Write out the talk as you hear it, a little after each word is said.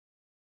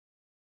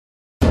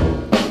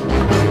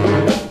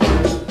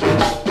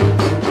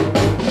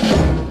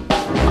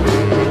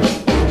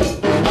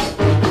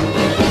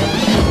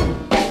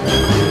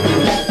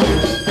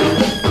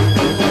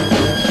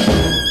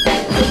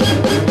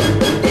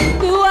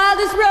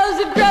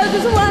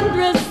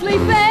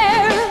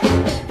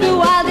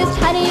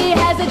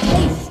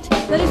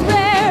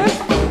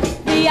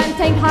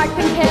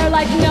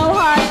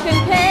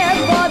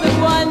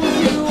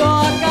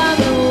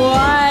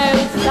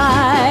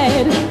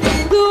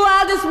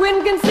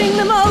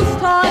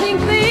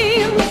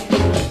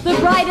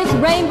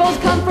Rainbows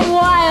come from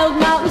wild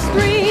mountain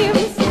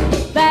streams.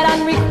 That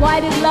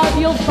unrequited love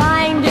you'll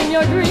find in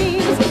your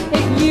dreams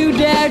if you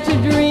dare to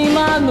dream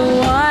on the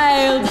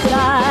wild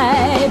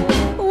side.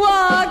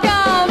 Walk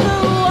on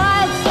the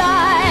wild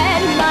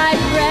side, my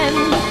friend,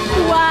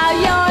 while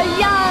you're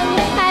young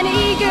and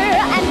eager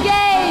and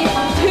gay.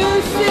 Too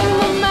soon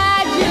the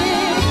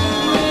magic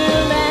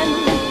will end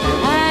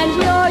and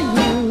your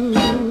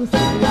youth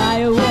fly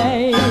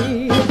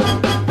away.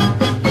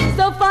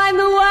 So find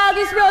the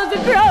wildest rose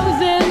that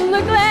grows in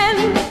the glen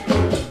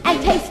and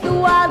taste the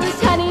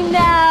wildest honey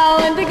now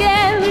and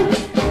again.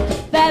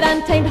 That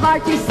untamed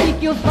heart you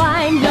seek you'll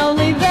find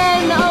only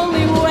then,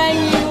 only when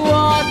you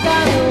walk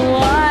on the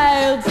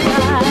wild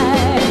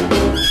side.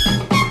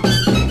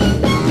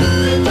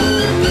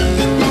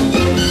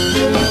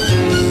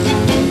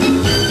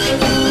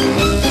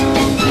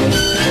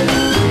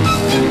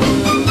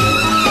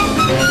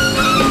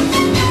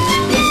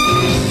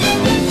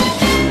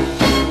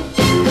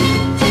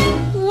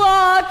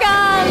 Walk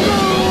on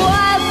the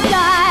wild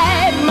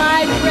side,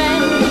 my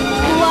friend,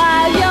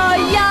 while you're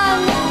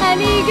young and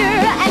eager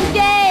and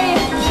gay.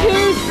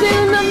 Too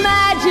soon the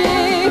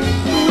magic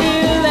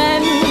will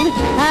end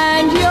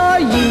and your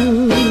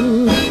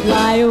youth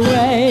fly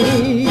away.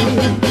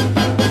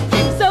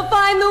 So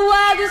find the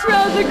wildest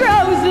rose that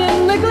grows in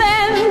the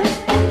glen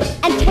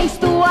and taste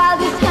the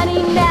wildest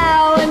honey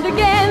now and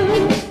again.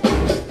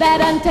 That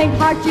untamed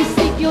heart you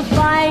seek you'll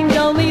find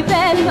only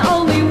then,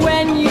 only